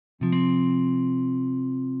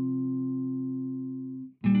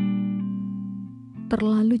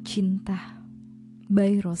Terlalu Cinta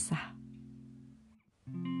by Rosa.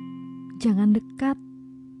 Jangan dekat,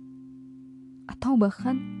 atau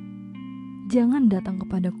bahkan jangan datang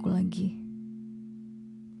kepadaku lagi.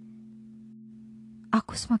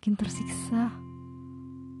 Aku semakin tersiksa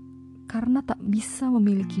karena tak bisa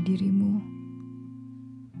memiliki dirimu.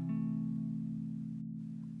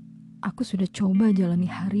 Aku sudah coba jalani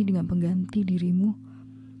hari dengan pengganti dirimu,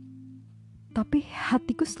 tapi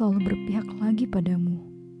hatiku selalu berpihak lagi padamu.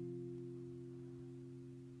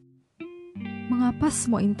 Mengapa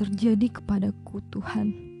semua ini terjadi kepadaku,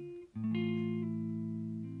 Tuhan?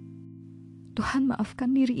 Tuhan,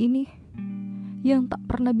 maafkan diri ini yang tak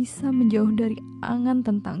pernah bisa menjauh dari angan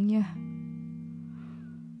tentangnya.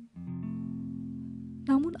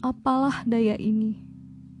 Namun apalah daya ini,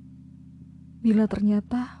 bila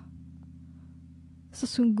ternyata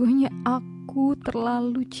sesungguhnya aku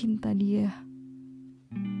terlalu cinta dia.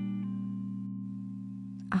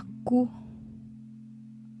 Aku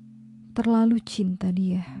terlalu cinta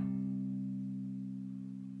dia.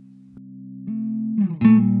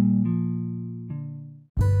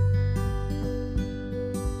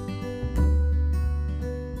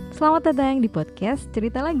 Selamat datang di podcast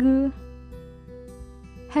Cerita Lagu.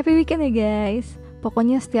 Happy weekend ya guys.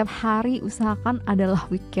 Pokoknya setiap hari usahakan adalah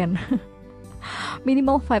weekend.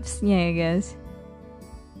 Minimal vibes-nya ya guys.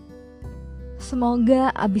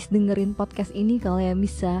 Semoga abis dengerin podcast ini kalian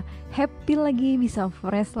bisa happy lagi, bisa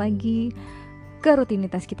fresh lagi ke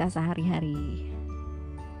rutinitas kita sehari-hari.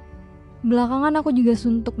 Belakangan aku juga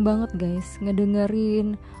suntuk banget guys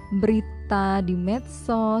ngedengerin berita di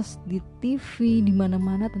medsos, di TV, di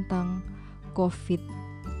mana-mana tentang COVID.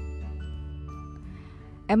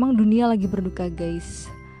 Emang dunia lagi berduka guys.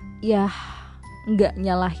 Ya, nggak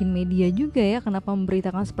nyalahin media juga ya kenapa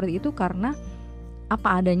memberitakan seperti itu, karena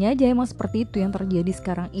apa adanya aja emang seperti itu yang terjadi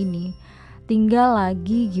sekarang ini. Tinggal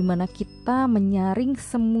lagi gimana kita menyaring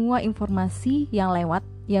semua informasi yang lewat,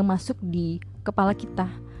 yang masuk di kepala kita.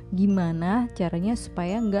 Gimana caranya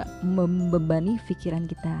supaya nggak membebani pikiran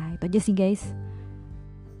kita. Itu aja sih guys.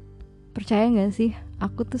 Percaya nggak sih,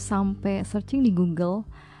 aku tuh sampai searching di Google.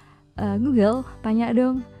 Google, tanya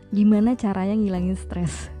dong gimana caranya ngilangin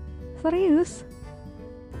stres. Serius.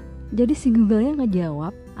 Jadi si Google-nya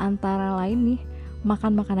ngejawab antara lain nih,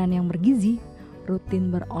 makan makanan yang bergizi, rutin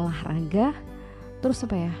berolahraga, terus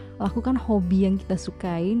apa ya, lakukan hobi yang kita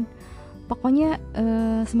sukain, pokoknya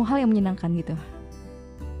semua hal yang menyenangkan gitu.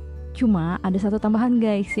 Cuma ada satu tambahan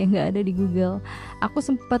guys yang gak ada di Google. Aku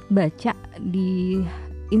sempat baca di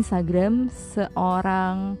Instagram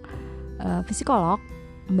seorang psikolog,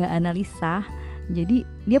 Mbak Analisa. Jadi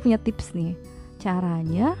dia punya tips nih,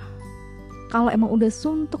 caranya kalau emang udah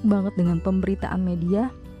suntuk banget dengan pemberitaan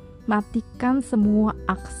media, matikan semua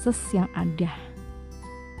akses yang ada.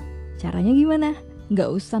 Caranya gimana?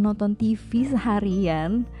 Gak usah nonton TV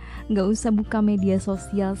seharian, gak usah buka media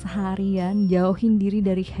sosial seharian, jauhin diri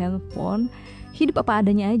dari handphone, hidup apa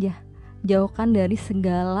adanya aja. Jauhkan dari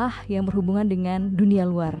segala yang berhubungan dengan dunia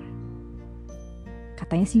luar.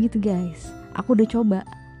 Katanya sih gitu guys. Aku udah coba,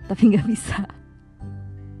 tapi gak bisa.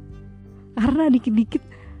 Karena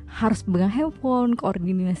dikit-dikit harus pegang handphone,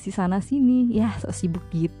 koordinasi sana sini, ya so sibuk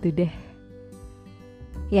gitu deh.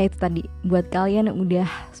 Ya itu tadi, buat kalian yang udah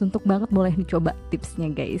suntuk banget boleh dicoba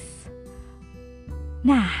tipsnya guys.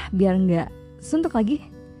 Nah, biar gak suntuk lagi,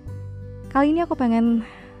 kali ini aku pengen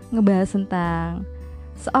ngebahas tentang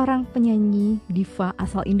seorang penyanyi diva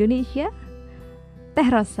asal Indonesia, Teh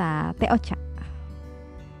Rosa, Teh Ocha.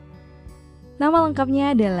 Nama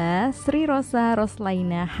lengkapnya adalah Sri Rosa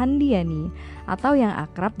Roslaina Handiani, atau yang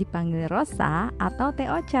akrab dipanggil Rosa atau Teh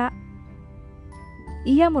Ocha.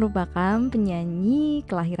 Ia merupakan penyanyi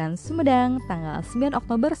kelahiran Sumedang tanggal 9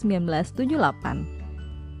 Oktober 1978.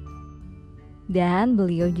 Dan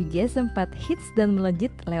beliau juga sempat hits dan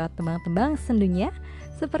melejit lewat tembang-tembang sendunya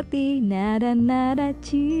seperti Nada-Nada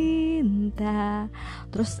Cinta,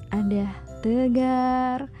 terus ada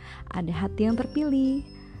Tegar, ada Hati Yang Terpilih,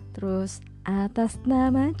 terus Atas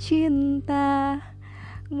Nama Cinta.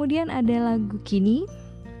 Kemudian ada lagu Kini,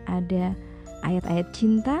 ada Ayat-Ayat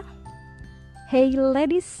Cinta, Hey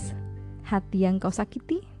Ladies, Hati Yang Kau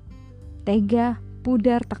Sakiti, Tega,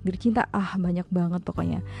 Pudar, Takdir Cinta. Banyak banget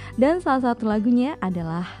pokoknya. Dan salah satu lagunya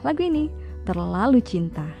adalah lagu ini, Terlalu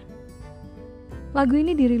Cinta. Lagu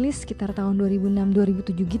ini dirilis sekitar tahun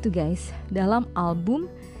 2006-2007 gitu guys, dalam album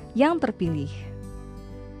Yang Terpilih.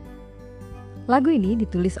 Lagu ini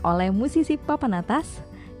ditulis oleh musisi papan atas,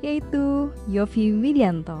 yaitu Yovie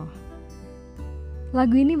Widianto.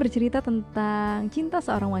 Lagu ini bercerita tentang cinta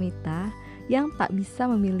seorang wanita yang tak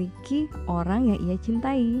bisa memiliki orang yang ia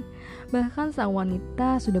cintai. Bahkan sang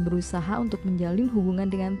wanita sudah berusaha untuk menjalin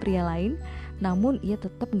hubungan dengan pria lain, namun ia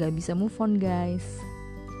tetap gak bisa move on guys.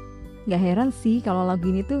 Gak heran sih kalau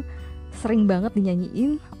lagu ini tuh sering banget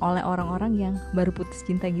dinyanyiin oleh orang-orang yang baru putus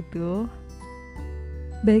cinta gitu.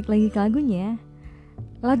 Balik lagi ke lagunya.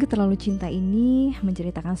 Lagu Terlalu Cinta ini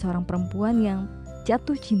menceritakan seorang perempuan yang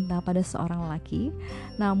jatuh cinta pada seorang lelaki,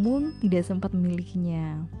 namun tidak sempat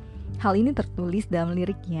memilikinya. Hal ini tertulis dalam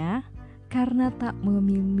liriknya, "Karena tak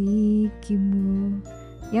memilikimu",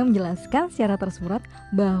 yang menjelaskan secara tersurat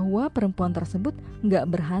bahwa perempuan tersebut gak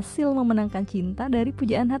berhasil memenangkan cinta dari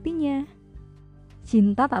pujaan hatinya.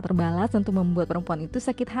 Cinta tak terbalas tentu membuat perempuan itu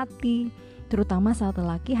sakit hati, terutama saat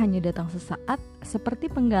lelaki hanya datang sesaat,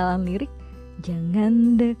 seperti penggalan lirik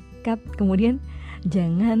 "Jangan dekat", kemudian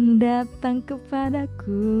 "Jangan datang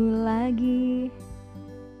kepadaku lagi".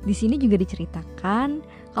 Di sini juga diceritakan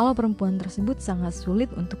kalau perempuan tersebut sangat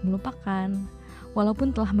sulit untuk melupakan.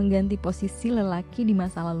 Walaupun telah mengganti posisi lelaki di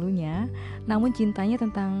masa lalunya, namun cintanya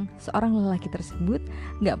tentang seorang lelaki tersebut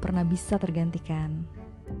gak pernah bisa tergantikan.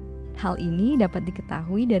 Hal ini dapat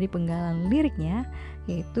diketahui dari penggalan liriknya,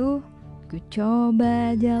 yaitu "Ku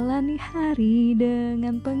coba jalani hari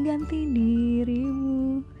dengan pengganti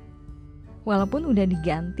dirimu". Walaupun udah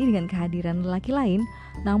diganti dengan kehadiran lelaki lain,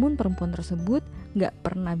 namun perempuan tersebut gak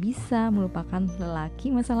pernah bisa melupakan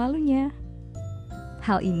lelaki masa lalunya.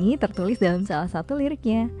 Hal ini tertulis dalam salah satu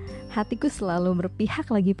liriknya, "Hatiku selalu berpihak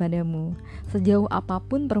lagi padamu. Sejauh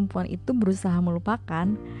apapun perempuan itu berusaha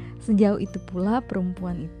melupakan, sejauh itu pula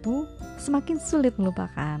perempuan itu semakin sulit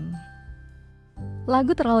melupakan".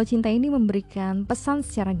 Lagu Terlalu Cinta ini memberikan pesan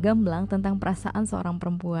secara gamblang tentang perasaan seorang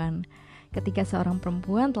perempuan. Ketika seorang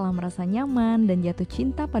perempuan telah merasa nyaman dan jatuh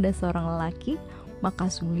cinta pada seorang lelaki, maka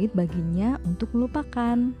sulit baginya untuk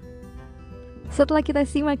melupakan. Setelah kita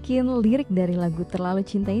simakin lirik dari lagu Terlalu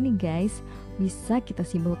Cinta ini guys, bisa kita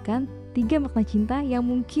simpulkan 3 makna cinta yang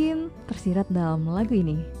mungkin tersirat dalam lagu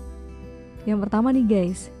ini. Yang pertama nih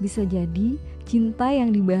guys, bisa jadi cinta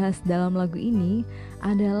yang dibahas dalam lagu ini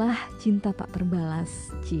adalah cinta tak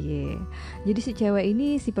terbalas. Cie. Jadi si cewek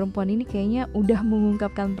ini, si perempuan ini kayaknya udah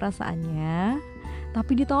mengungkapkan perasaannya,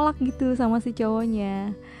 tapi ditolak gitu sama si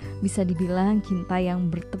cowoknya. Bisa dibilang cinta yang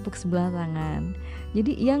bertepuk sebelah tangan.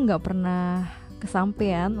 Jadi ia gak pernah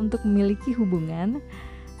kesampaian untuk memiliki hubungan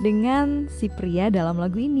dengan si pria dalam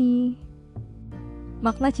lagu ini.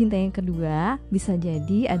 Makna cinta yang kedua bisa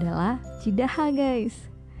jadi adalah cidaha guys,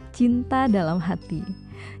 cinta dalam hati.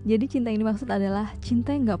 Jadi cinta ini maksud adalah cinta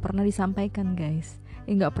yang gak pernah disampaikan guys,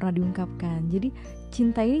 yang gak pernah diungkapkan. Jadi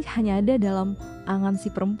cinta ini hanya ada dalam angan si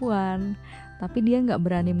perempuan, tapi dia gak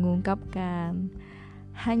berani mengungkapkan.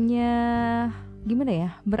 Hanya gimana ya,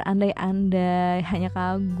 berandai-andai, hanya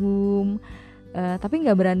kagum, tapi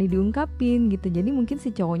gak berani diungkapin gitu. Jadi mungkin si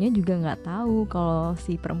cowoknya juga gak tahu kalau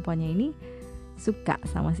si perempuannya ini suka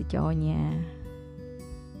sama si cowoknya.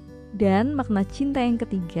 Dan makna cinta yang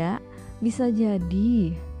ketiga bisa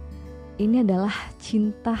jadi ini adalah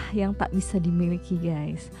cinta yang tak bisa dimiliki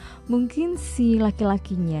guys. Mungkin si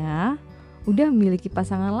laki-lakinya udah memiliki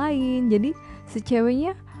pasangan lain, jadi si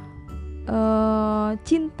ceweknya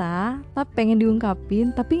cinta tapi pengen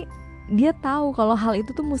diungkapin, tapi dia tahu kalau hal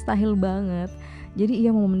itu tuh mustahil banget. Jadi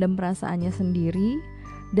ia mau memendam perasaannya sendiri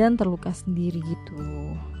dan terluka sendiri gitu.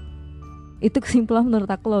 Itu kesimpulan menurut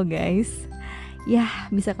aku loh guys. Ya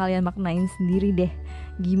bisa kalian maknain sendiri deh,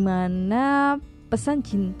 gimana pesan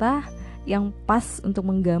cinta yang pas untuk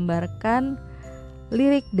menggambarkan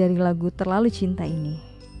lirik dari lagu Terlalu Cinta ini.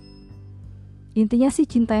 Intinya sih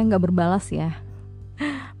cinta yang gak berbalas ya.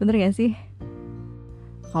 Bener gak sih?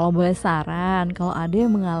 Kalau boleh saran, kalau ada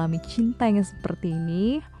yang mengalami cinta yang seperti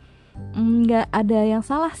ini, gak ada yang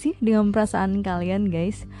salah sih dengan perasaan kalian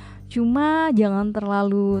guys. Cuma jangan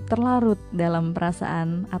terlalu terlarut dalam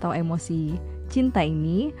perasaan atau emosi cinta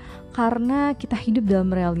ini, karena kita hidup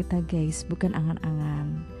dalam realita guys, bukan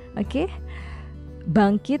angan-angan. Oke?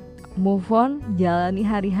 Bangkit, move on, jalani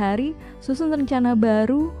hari-hari, susun rencana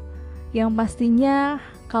baru. Yang pastinya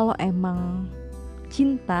kalau emang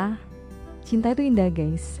cinta itu indah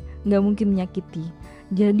guys, gak mungkin menyakiti.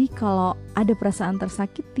 Jadi kalau ada perasaan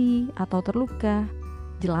tersakiti atau terluka,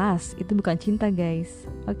 jelas itu bukan cinta guys.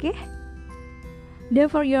 Oke? Dan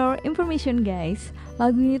for your information guys,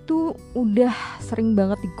 lagu ini tuh udah sering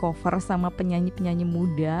banget di cover sama penyanyi-penyanyi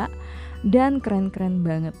muda dan keren-keren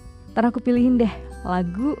banget. Ntar aku pilihin deh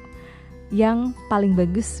lagu yang paling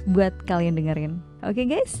bagus buat kalian dengerin. Oke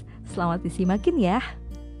guys, selamat disimakin ya.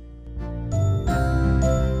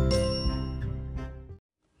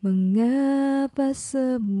 Mengapa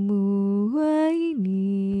semua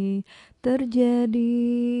ini terjadi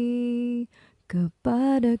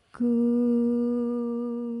kepadaku.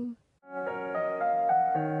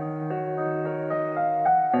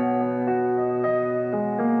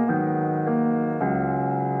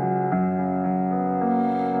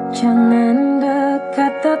 Jangan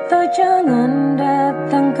dekat atau jangan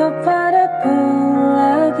datang kepadaku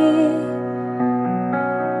lagi.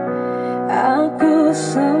 Aku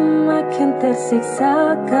semakin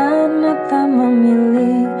tersiksa karena tak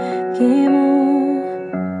memilikimu.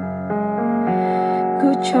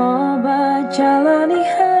 Ku coba jalani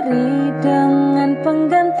hari dengan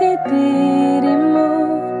pengganti dirimu,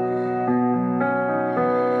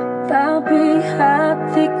 tapi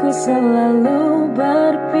hatiku selalu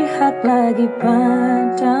berpihak lagi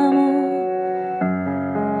padamu.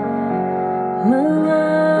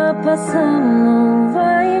 Mengapa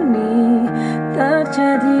semua ini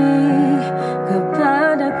terjadi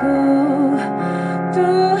kepadaku?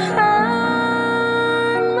 Tuhan,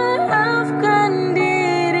 maafkan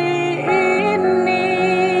diri ini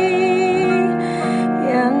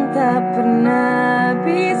yang tak pernah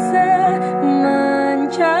bisa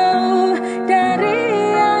menjauh dari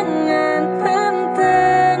angan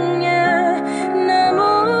tentangnya.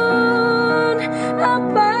 Namun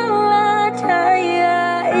apalah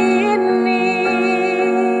daya ini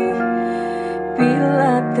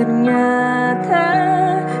bila ternyata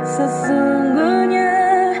sesungguhnya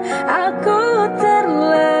aku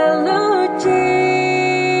terlalu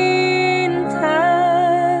cinta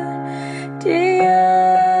dia.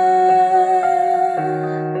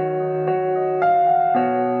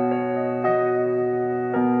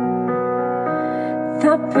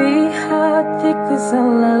 Tapi hatiku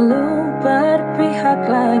selalu berpihak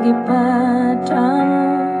lagi padamu.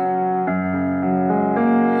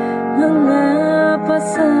 Mengapa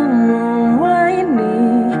semua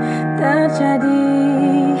ini terjadi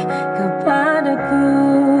kepadaku?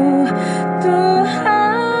 Tuhan,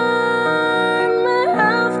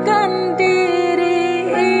 maafkan diri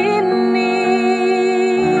ini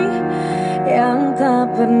yang tak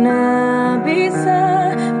pernah bisa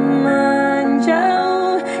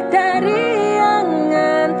menjauh dari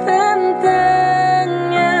angan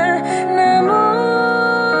tentangnya.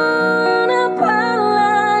 Namun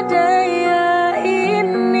apalah daya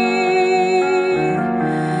ini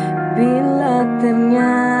bila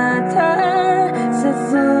ternyata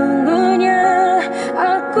sesungguhnya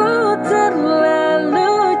aku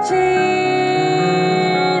terlalu cinta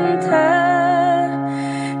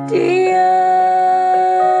dia.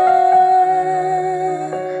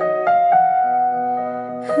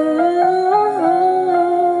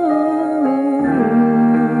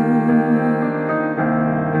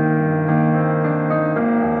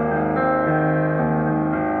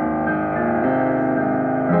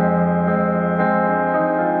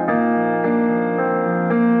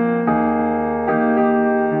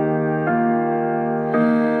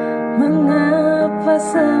 Mengapa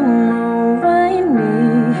semua